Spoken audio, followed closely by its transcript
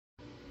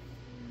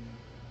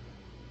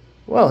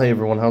Well, hey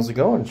everyone, how's it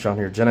going? Sean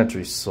here,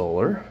 GS12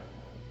 Solar,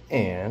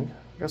 and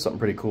I got something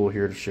pretty cool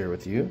here to share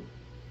with you.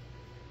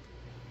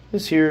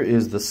 This here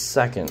is the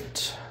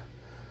second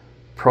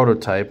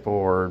prototype,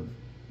 or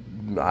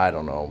I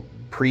don't know,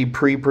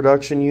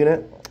 pre-production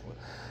unit.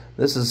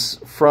 This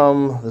is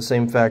from the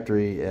same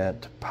factory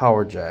at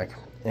PowerJack,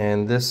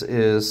 and this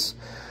is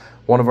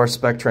one of our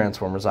spec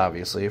transformers,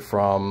 obviously,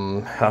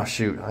 from, oh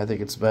shoot, I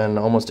think it's been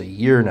almost a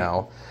year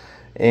now.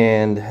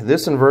 And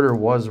this inverter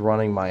was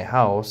running my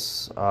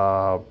house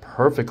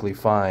perfectly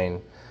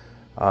fine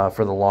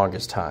for the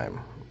longest time.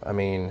 I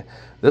mean,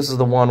 this is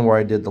the one where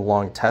I did the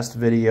long test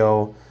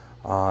video,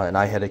 and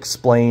I had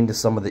explained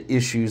some of the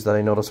issues that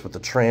I noticed with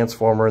the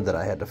transformer that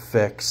I had to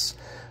fix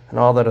and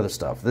all that other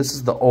stuff. This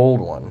is the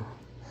old one,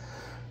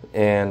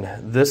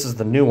 and this is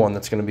the new one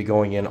that's going to be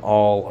going in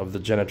all of the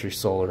GS12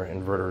 Solar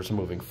inverters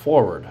moving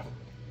forward.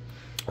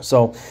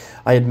 So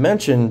I had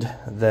mentioned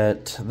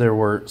that there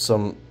were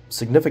some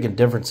significant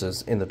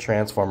differences in the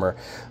transformer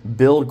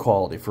build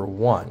quality. For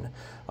one,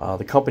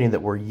 the company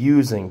that we're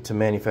using to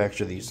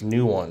manufacture these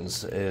new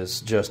ones is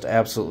just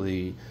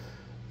absolutely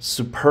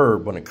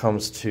superb when it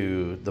comes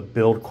to the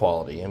build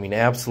quality. I mean,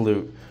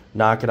 absolute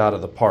knock it out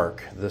of the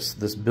park.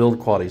 This build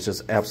quality is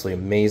just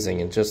absolutely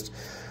amazing, and just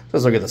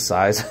look at the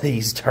size of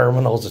these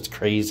terminals. It's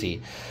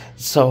crazy.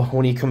 So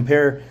when you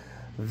compare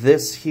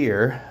this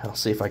here, I'll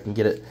see if I can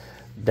get it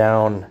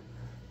down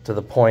to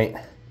the point.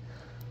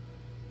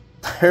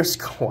 There's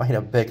quite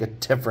a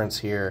big difference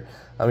here.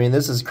 I mean,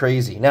 this is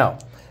crazy. Now,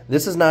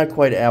 this is not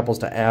quite apples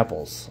to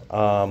apples.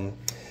 The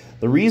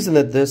reason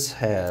that this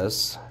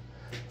has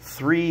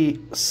 3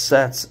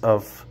 sets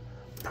of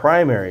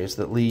primaries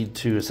that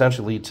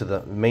essentially lead to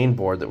the main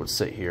board that would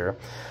sit here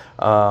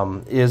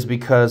is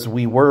because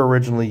we were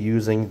originally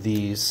using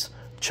these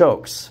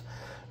chokes.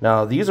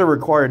 Now, these are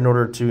required in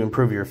order to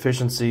improve your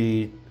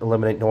efficiency,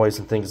 eliminate noise,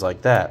 and things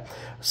like that.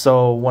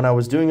 So when I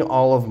was doing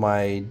all of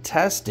my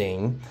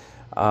testing,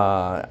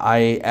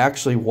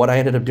 what I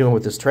ended up doing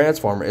with this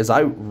transformer is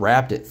I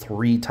wrapped it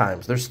 3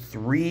 times. There's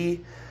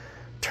 3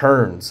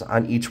 turns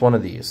on each one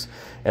of these,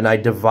 and I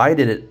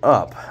divided it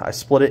up. I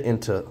split it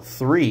into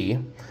 3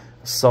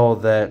 so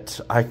that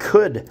I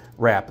could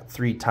wrap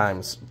 3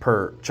 times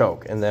per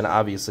choke, and then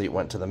obviously it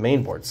went to the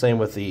main board. Same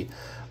with the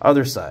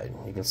other side.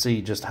 You can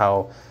see just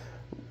how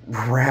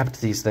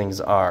wrapped these things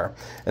are,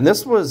 and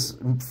this was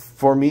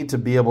for me to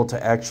be able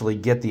to actually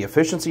get the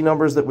efficiency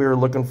numbers that we were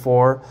looking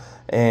for,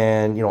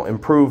 and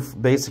improve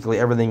basically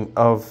everything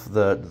of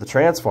the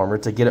transformer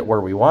to get it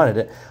where we wanted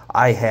it.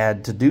 I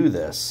had to do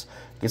this.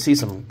 You can see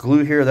some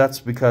glue here. That's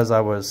because I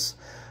was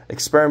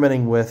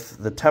experimenting with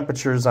the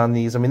temperatures on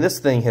these. I mean, this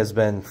thing has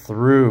been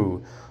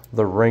through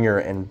the ringer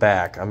and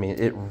back. I mean,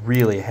 it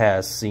really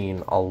has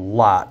seen a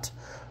lot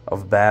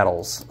of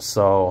battles.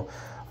 So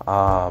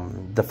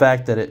the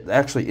fact that it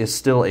actually is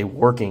still a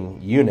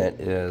working unit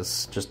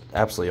is just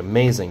absolutely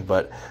amazing,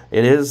 but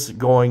it is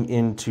going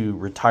into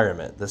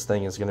retirement. This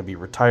thing is going to be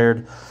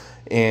retired,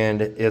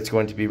 and it's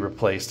going to be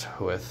replaced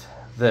with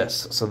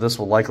this. So this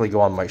will likely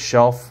go on my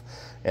shelf,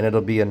 and it'll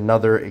be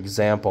another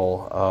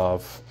example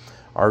of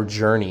our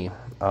journey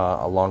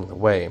along the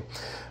way.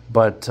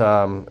 But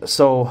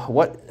so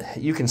what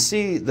you can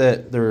see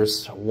that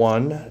there's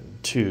 1,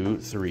 2,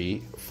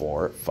 3,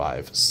 4,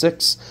 5,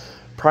 6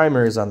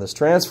 primaries on this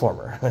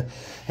transformer.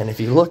 And if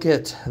you look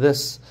at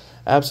this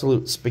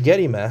absolute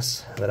spaghetti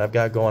mess that I've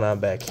got going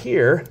on back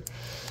here,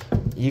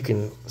 you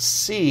can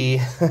see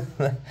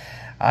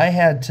I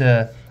had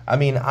to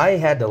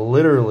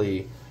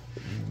literally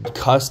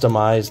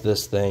customize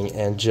this thing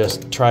and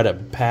just try to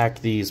pack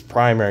these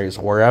primaries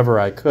wherever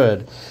I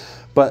could.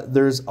 But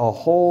there's a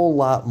whole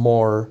lot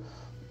more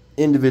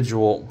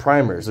individual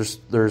primaries.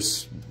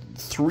 There's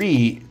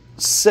 3,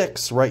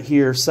 6 right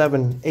here,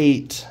 7,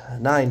 8,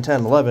 9,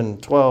 10,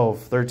 11, 12,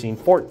 13,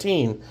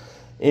 14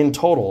 in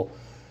total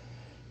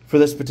for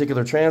this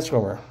particular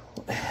transformer.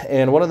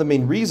 And one of the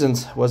main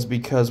reasons was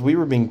because we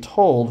were being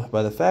told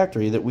by the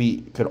factory that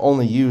we could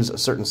only use a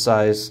certain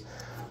size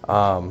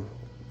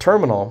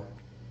terminal,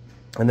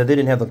 and that they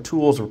didn't have the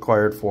tools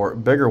required for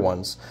bigger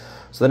ones.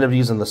 So they ended up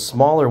using the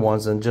smaller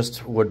ones, and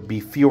just would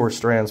be fewer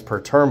strands per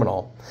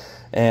terminal.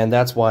 And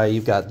that's why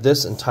you've got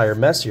this entire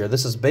mess here.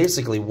 This is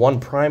basically 1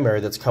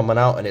 primary that's coming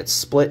out, and it's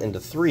split into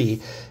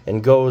 3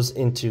 and goes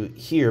into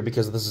here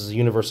because this is a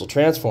universal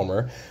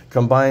transformer,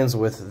 combines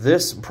with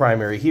this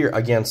primary here,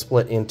 again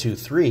split into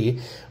 3,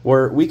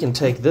 where we can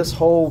take this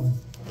whole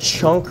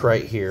chunk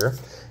right here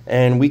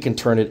and we can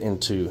turn it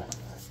into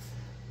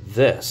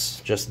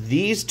this. Just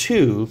these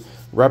 2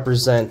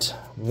 represent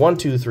 1,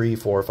 2, 3,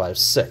 4, 5,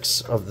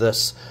 6 of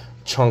this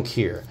chunk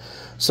here.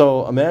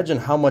 So imagine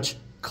how much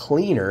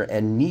cleaner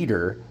and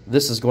neater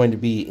this is going to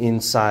be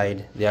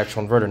inside the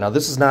actual inverter. Now,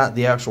 this is not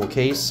the actual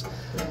case,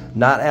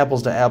 not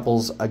apples to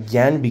apples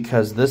again,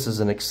 because this is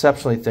an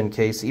exceptionally thin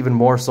case, even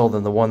more so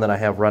than the one that I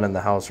have running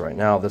the house right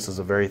now. This is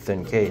a very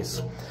thin case.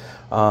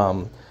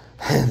 It's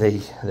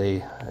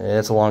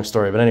a long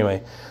story, but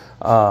anyway,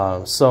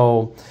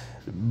 so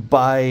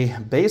by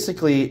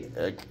basically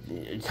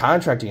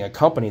contracting a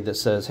company that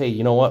says, hey,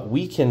 you know what,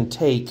 we can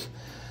take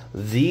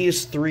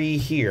these three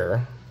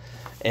here,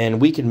 and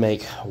we can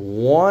make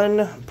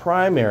one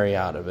primary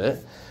out of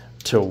it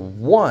to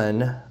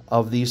one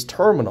of these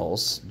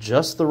terminals,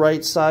 just the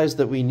right size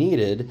that we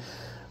needed.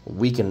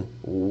 We can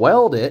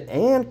weld it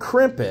and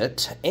crimp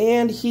it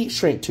and heat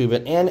shrink tube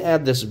it and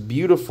add this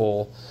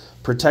beautiful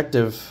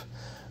protective,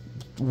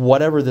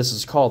 whatever this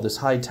is called, this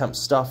high temp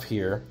stuff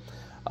here,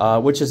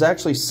 which is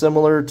actually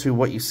similar to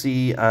what you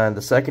see on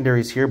the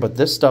secondaries here, but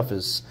this stuff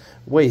is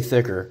way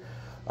thicker.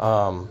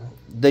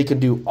 They can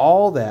do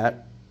all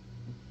that,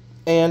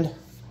 and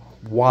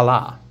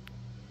voila,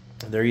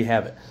 there you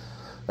have it.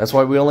 That's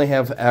why we only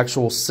have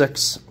actual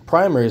 6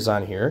 primaries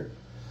on here,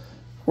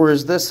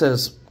 whereas this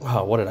has,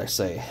 what did I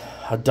say,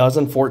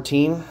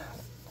 14.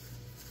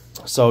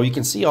 So you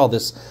can see all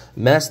this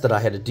mess that I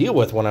had to deal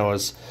with when I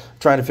was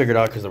trying to figure it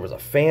out, because there was a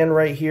fan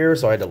right here,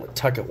 so I had to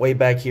tuck it way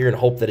back here and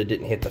hope that it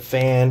didn't hit the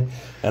fan,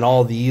 and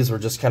all these were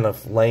just kind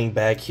of laying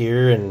back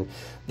here. And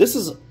this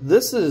is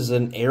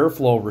an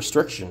airflow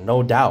restriction,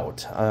 no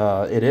doubt.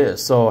 It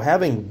is. So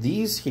having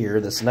these here,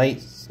 this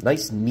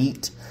nice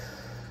neat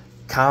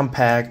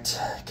compact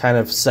kind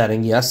of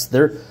setting, yes,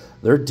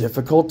 they're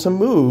difficult to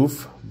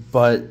move,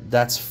 but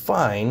that's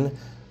fine.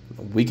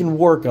 We can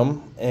work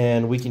them,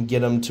 and we can get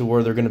them to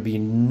where they're going to be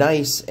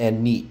nice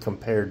and neat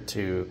compared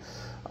to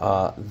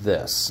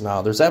this.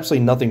 Now, there's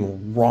absolutely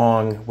nothing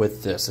wrong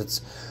with this.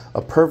 It's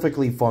a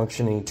perfectly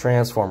functioning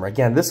transformer.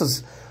 Again, this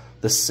is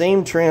the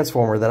same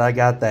transformer that I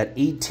got that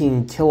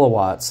 18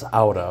 kilowatts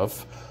out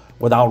of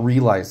without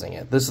realizing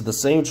it. This is the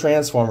same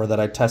transformer that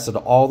I tested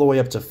all the way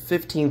up to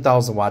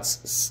 15,000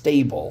 watts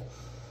stable.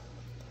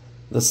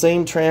 The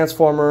same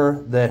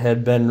transformer that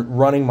had been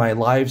running my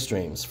live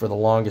streams for the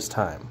longest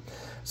time.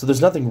 So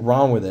there's nothing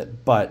wrong with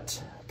it,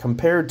 but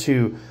compared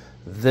to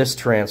this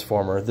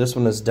transformer, this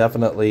one is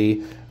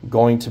definitely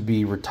going to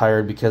be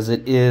retired because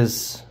it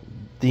is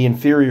the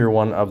inferior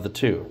one of the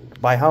two.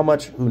 By how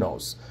much? Who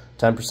knows?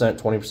 10%,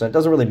 20%,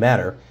 doesn't really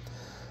matter.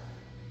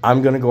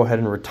 I'm going to go ahead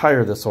and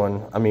retire this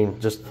one. I mean,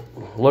 just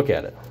look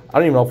at it. I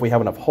don't even know if we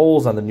have enough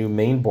holes on the new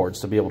main boards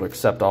to be able to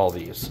accept all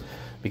these,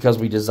 because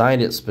we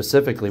designed it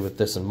specifically with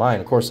this in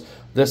mind. Of course,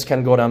 this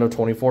can go down to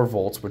 24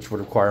 volts, which would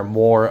require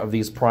more of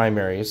these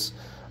primaries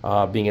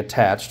being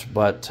attached,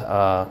 but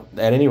at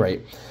any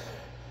rate.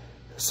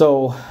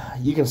 So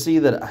you can see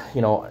that,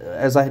 you know,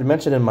 as I had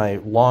mentioned in my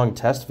long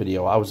test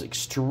video, I was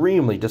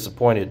extremely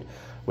disappointed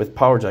with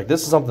Power Jack.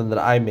 This is something that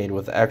I made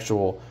with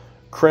actual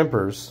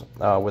crimpers,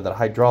 with a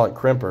hydraulic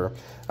crimper.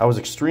 I was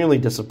extremely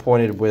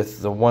disappointed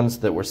with the ones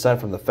that were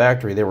sent from the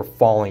factory. They were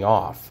falling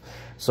off.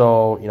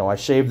 So, you know, I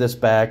shaved this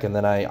back, and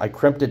then I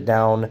crimped it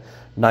down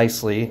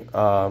nicely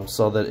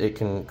so that it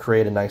can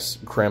create a nice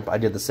crimp. I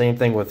did the same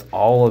thing with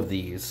all of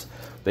these,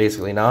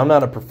 basically. Now, I'm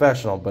not a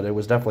professional, but it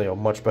was definitely a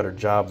much better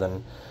job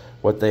than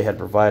what they had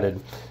provided.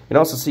 You can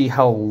also see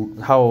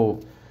how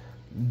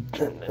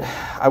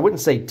I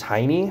wouldn't say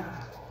tiny,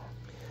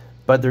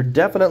 but they're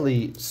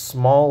definitely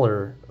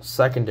smaller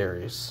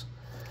secondaries,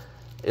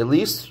 at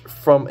least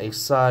from a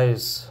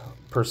size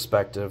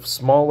perspective,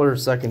 smaller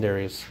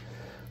secondaries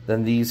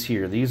than these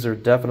here. These are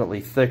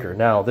definitely thicker.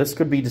 Now, this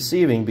could be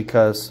deceiving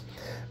because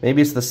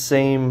maybe it's the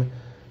same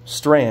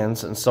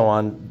strands and so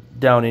on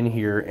down in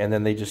here, and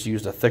then they just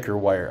used a thicker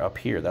wire up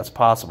here. That's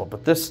possible.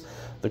 But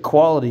the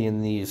quality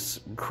in these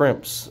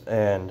crimps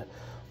and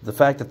the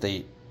fact that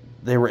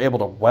they were able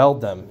to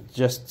weld them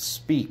just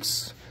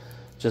speaks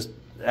just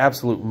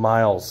absolute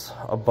miles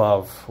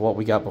above what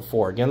we got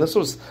before. Again, this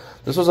was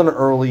an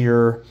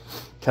earlier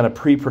kind of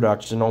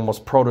pre-production,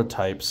 almost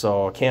prototype,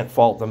 so I can't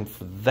fault them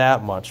for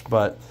that much,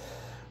 but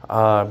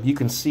you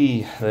can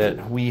see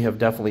that we have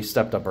definitely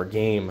stepped up our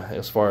game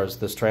as far as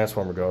this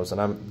transformer goes, and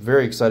I'm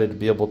very excited to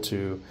be able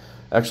to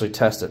actually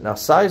test it. Now,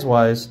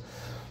 size-wise,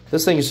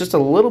 this thing is just a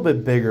little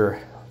bit bigger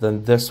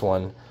than this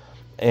one,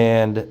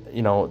 and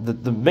you know,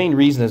 the main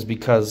reason is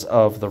because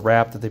of the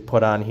wrap that they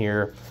put on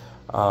here.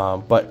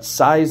 But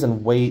size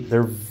and weight,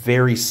 they're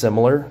very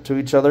similar to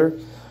each other.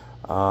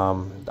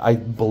 I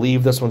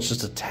believe this one's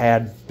just a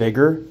tad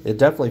bigger. It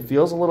definitely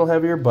feels a little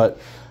heavier, but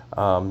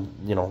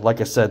you know,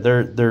 like I said,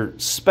 they're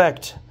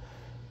spec'd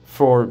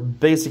for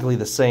basically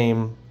the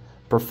same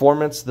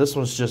performance. This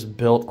one's just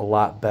built a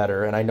lot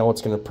better, and I know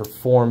it's going to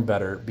perform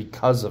better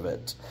because of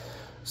it.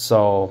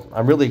 So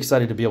I'm really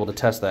excited to be able to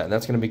test that, and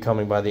that's going to be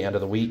coming by the end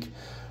of the week.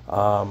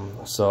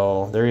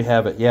 So there you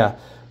have it. Yeah.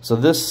 So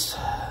this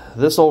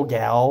old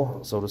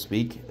gal, so to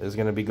speak, is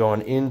going to be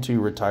going into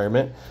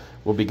retirement.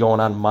 Will be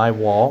going on my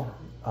wall,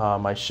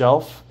 my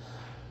shelf,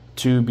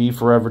 to be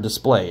forever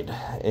displayed.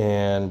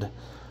 And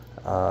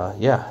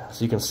yeah,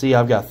 so you can see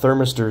I've got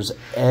thermistors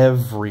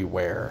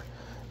everywhere,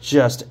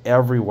 just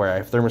everywhere. I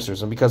have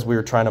thermistors, and because we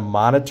were trying to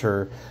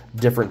monitor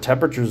different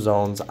temperature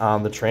zones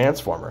on the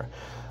transformer,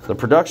 the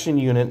production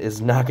unit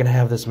is not going to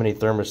have this many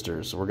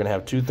thermistors. We're going to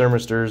have 2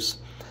 thermistors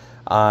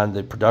on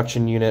the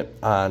production unit,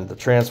 on the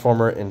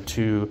transformer, and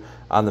 2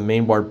 on the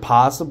main board,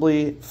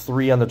 possibly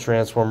 3 on the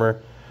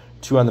transformer,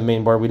 2 on the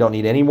main board. We don't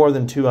need any more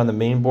than 2 on the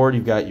main board.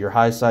 You've got your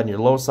high side and your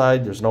low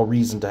side. There's no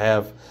reason to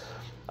have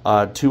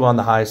 2 on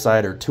the high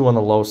side or 2 on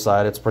the low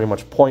side. It's pretty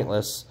much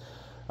pointless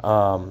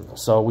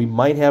So we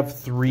might have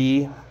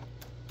 3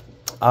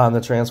 on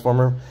the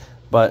transformer,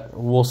 but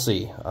we'll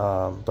see.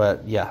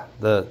 But yeah,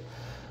 the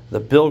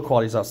build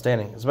quality is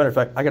outstanding. As a matter of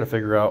fact, I got to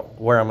figure out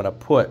where I'm going to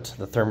put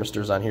the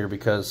thermistors on here,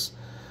 because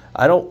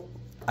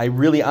I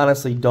really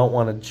honestly don't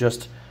want to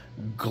just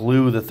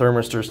glue the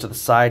thermistors to the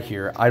side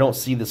here. I don't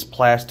see this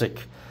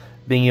plastic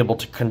being able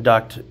to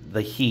conduct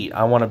the heat.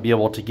 I want to be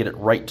able to get it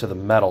right to the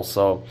metal.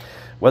 So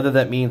whether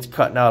that means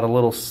cutting out a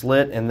little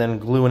slit and then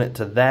gluing it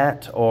to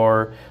that,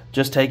 or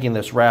just taking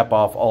this wrap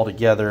off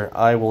altogether,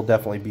 I will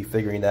definitely be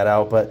figuring that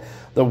out. But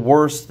the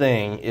worst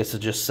thing is to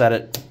just set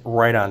it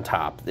right on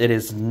top. It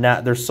is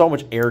not, there's so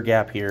much air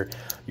gap here,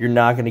 you're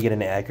not going to get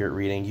an accurate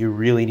reading. You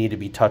really need to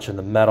be touching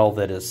the metal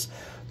that is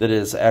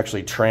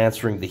actually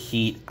transferring the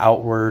heat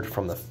outward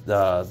from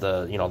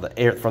the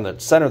air from the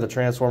center of the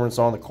transformer and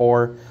so on the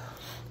core.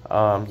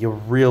 You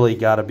really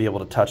got to be able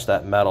to touch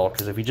that metal,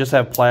 because if you just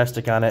have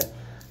plastic on it,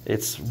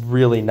 it's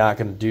really not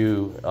going to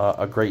do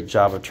a great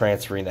job of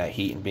transferring that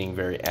heat and being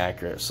very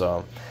accurate.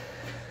 So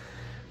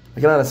I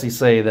can honestly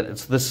say that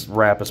this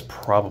wrap is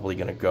probably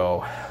going to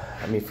go.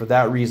 I mean, for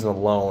that reason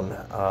alone,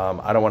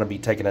 I don't want to be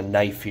taking a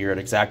knife here, an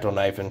X-Acto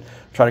knife, and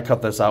try to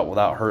cut this out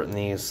without hurting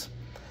these.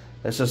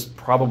 It's just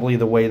probably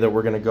the way that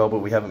we're going to go, but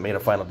we haven't made a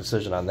final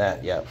decision on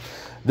that yet.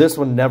 This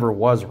one never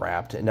was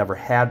wrapped. It never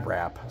had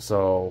wrap,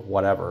 so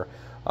whatever.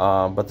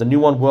 But the new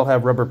one will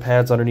have rubber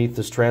pads underneath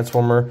this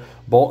transformer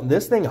bolt.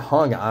 This thing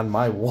hung on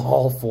my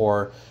wall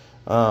for,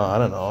 I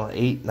don't know,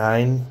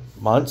 8-9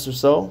 months or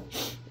so.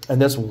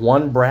 And this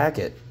one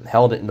bracket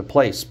held it into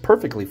place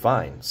perfectly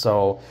fine.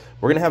 So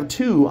we're going to have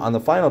 2 on the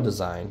final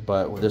design,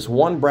 but this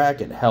one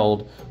bracket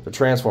held the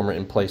transformer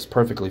in place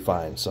perfectly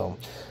fine. So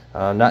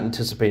I'm not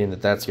anticipating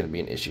that that's going to be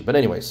an issue. But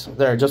anyways,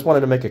 there, I just wanted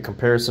to make a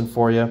comparison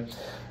for you.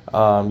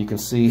 You can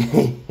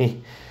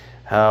see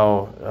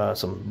how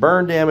some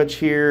burn damage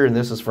here, and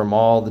this is from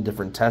all the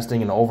different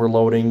testing and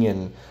overloading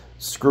and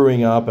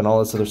screwing up and all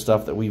this other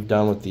stuff that we've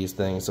done with these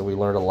things. So we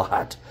learned a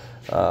lot.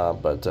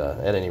 But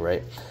at any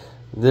rate,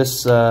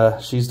 this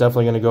she's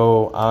definitely going to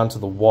go onto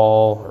the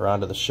wall or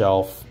onto the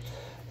shelf,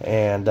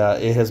 and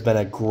it has been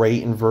a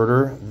great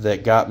inverter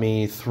that got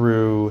me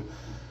through,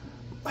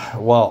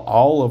 well,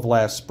 all of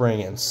last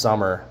spring and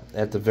summer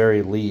at the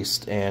very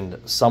least, and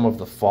some of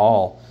the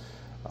fall.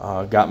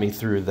 Got me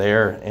through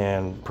there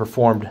and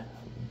performed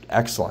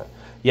excellent.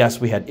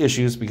 Yes, we had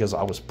issues because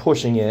I was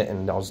pushing it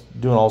and I was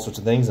doing all sorts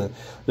of things, and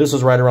this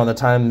was right around the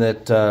time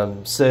that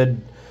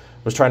Sid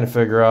was trying to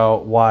figure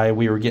out why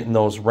we were getting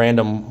those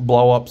random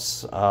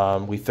blow-ups.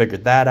 We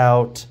figured that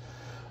out.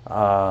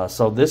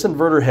 So this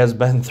inverter has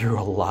been through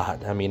a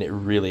lot. I mean, it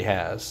really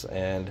has.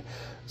 And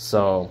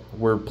so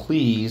we're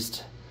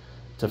pleased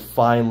to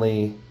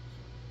finally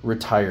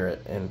retire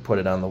it and put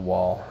it on the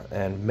wall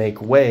and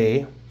make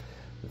way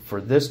for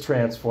this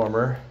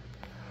transformer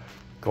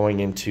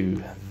going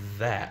into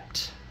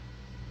that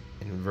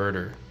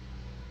inverter.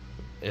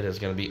 It is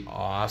going to be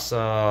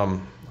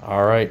awesome.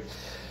 All right.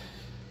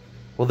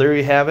 Well, there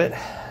you have it.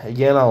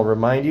 Again, I'll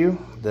remind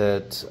you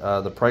that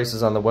the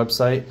prices on the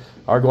website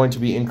are going to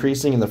be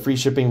increasing, and the free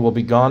shipping will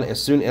be gone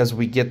as soon as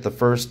we get the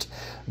first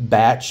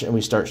batch and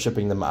we start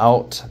shipping them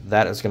out.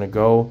 That is going to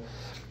go.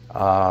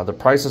 The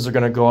prices are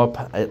going to go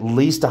up at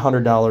least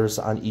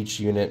 $100 on each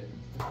unit,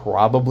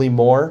 probably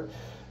more.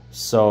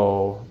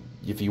 So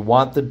if you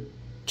want the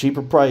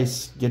cheaper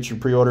price, get your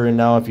pre-order in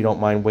now if you don't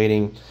mind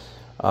waiting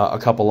a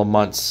couple of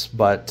months.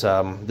 But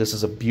this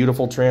is a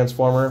beautiful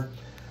transformer.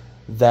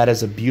 That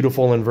is a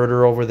beautiful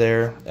inverter over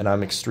there, and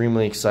I'm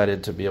extremely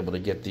excited to be able to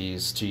get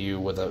these to you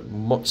with a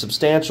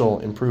substantial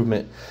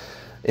improvement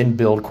in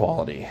build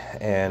quality,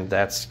 and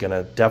that's going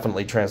to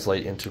definitely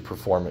translate into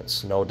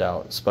performance, no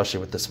doubt, especially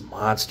with this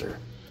monster.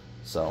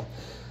 So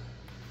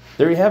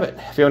there you have it.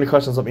 If you have any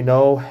questions, let me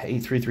know.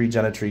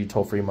 833-GENETRY,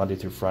 toll-free Monday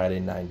through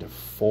Friday, 9 to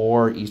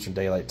 4 Eastern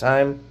Daylight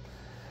Time.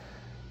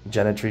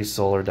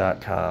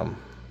 GenetrySolar.com.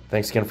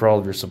 Thanks again for all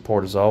of your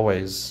support as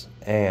always,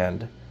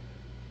 and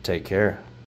take care.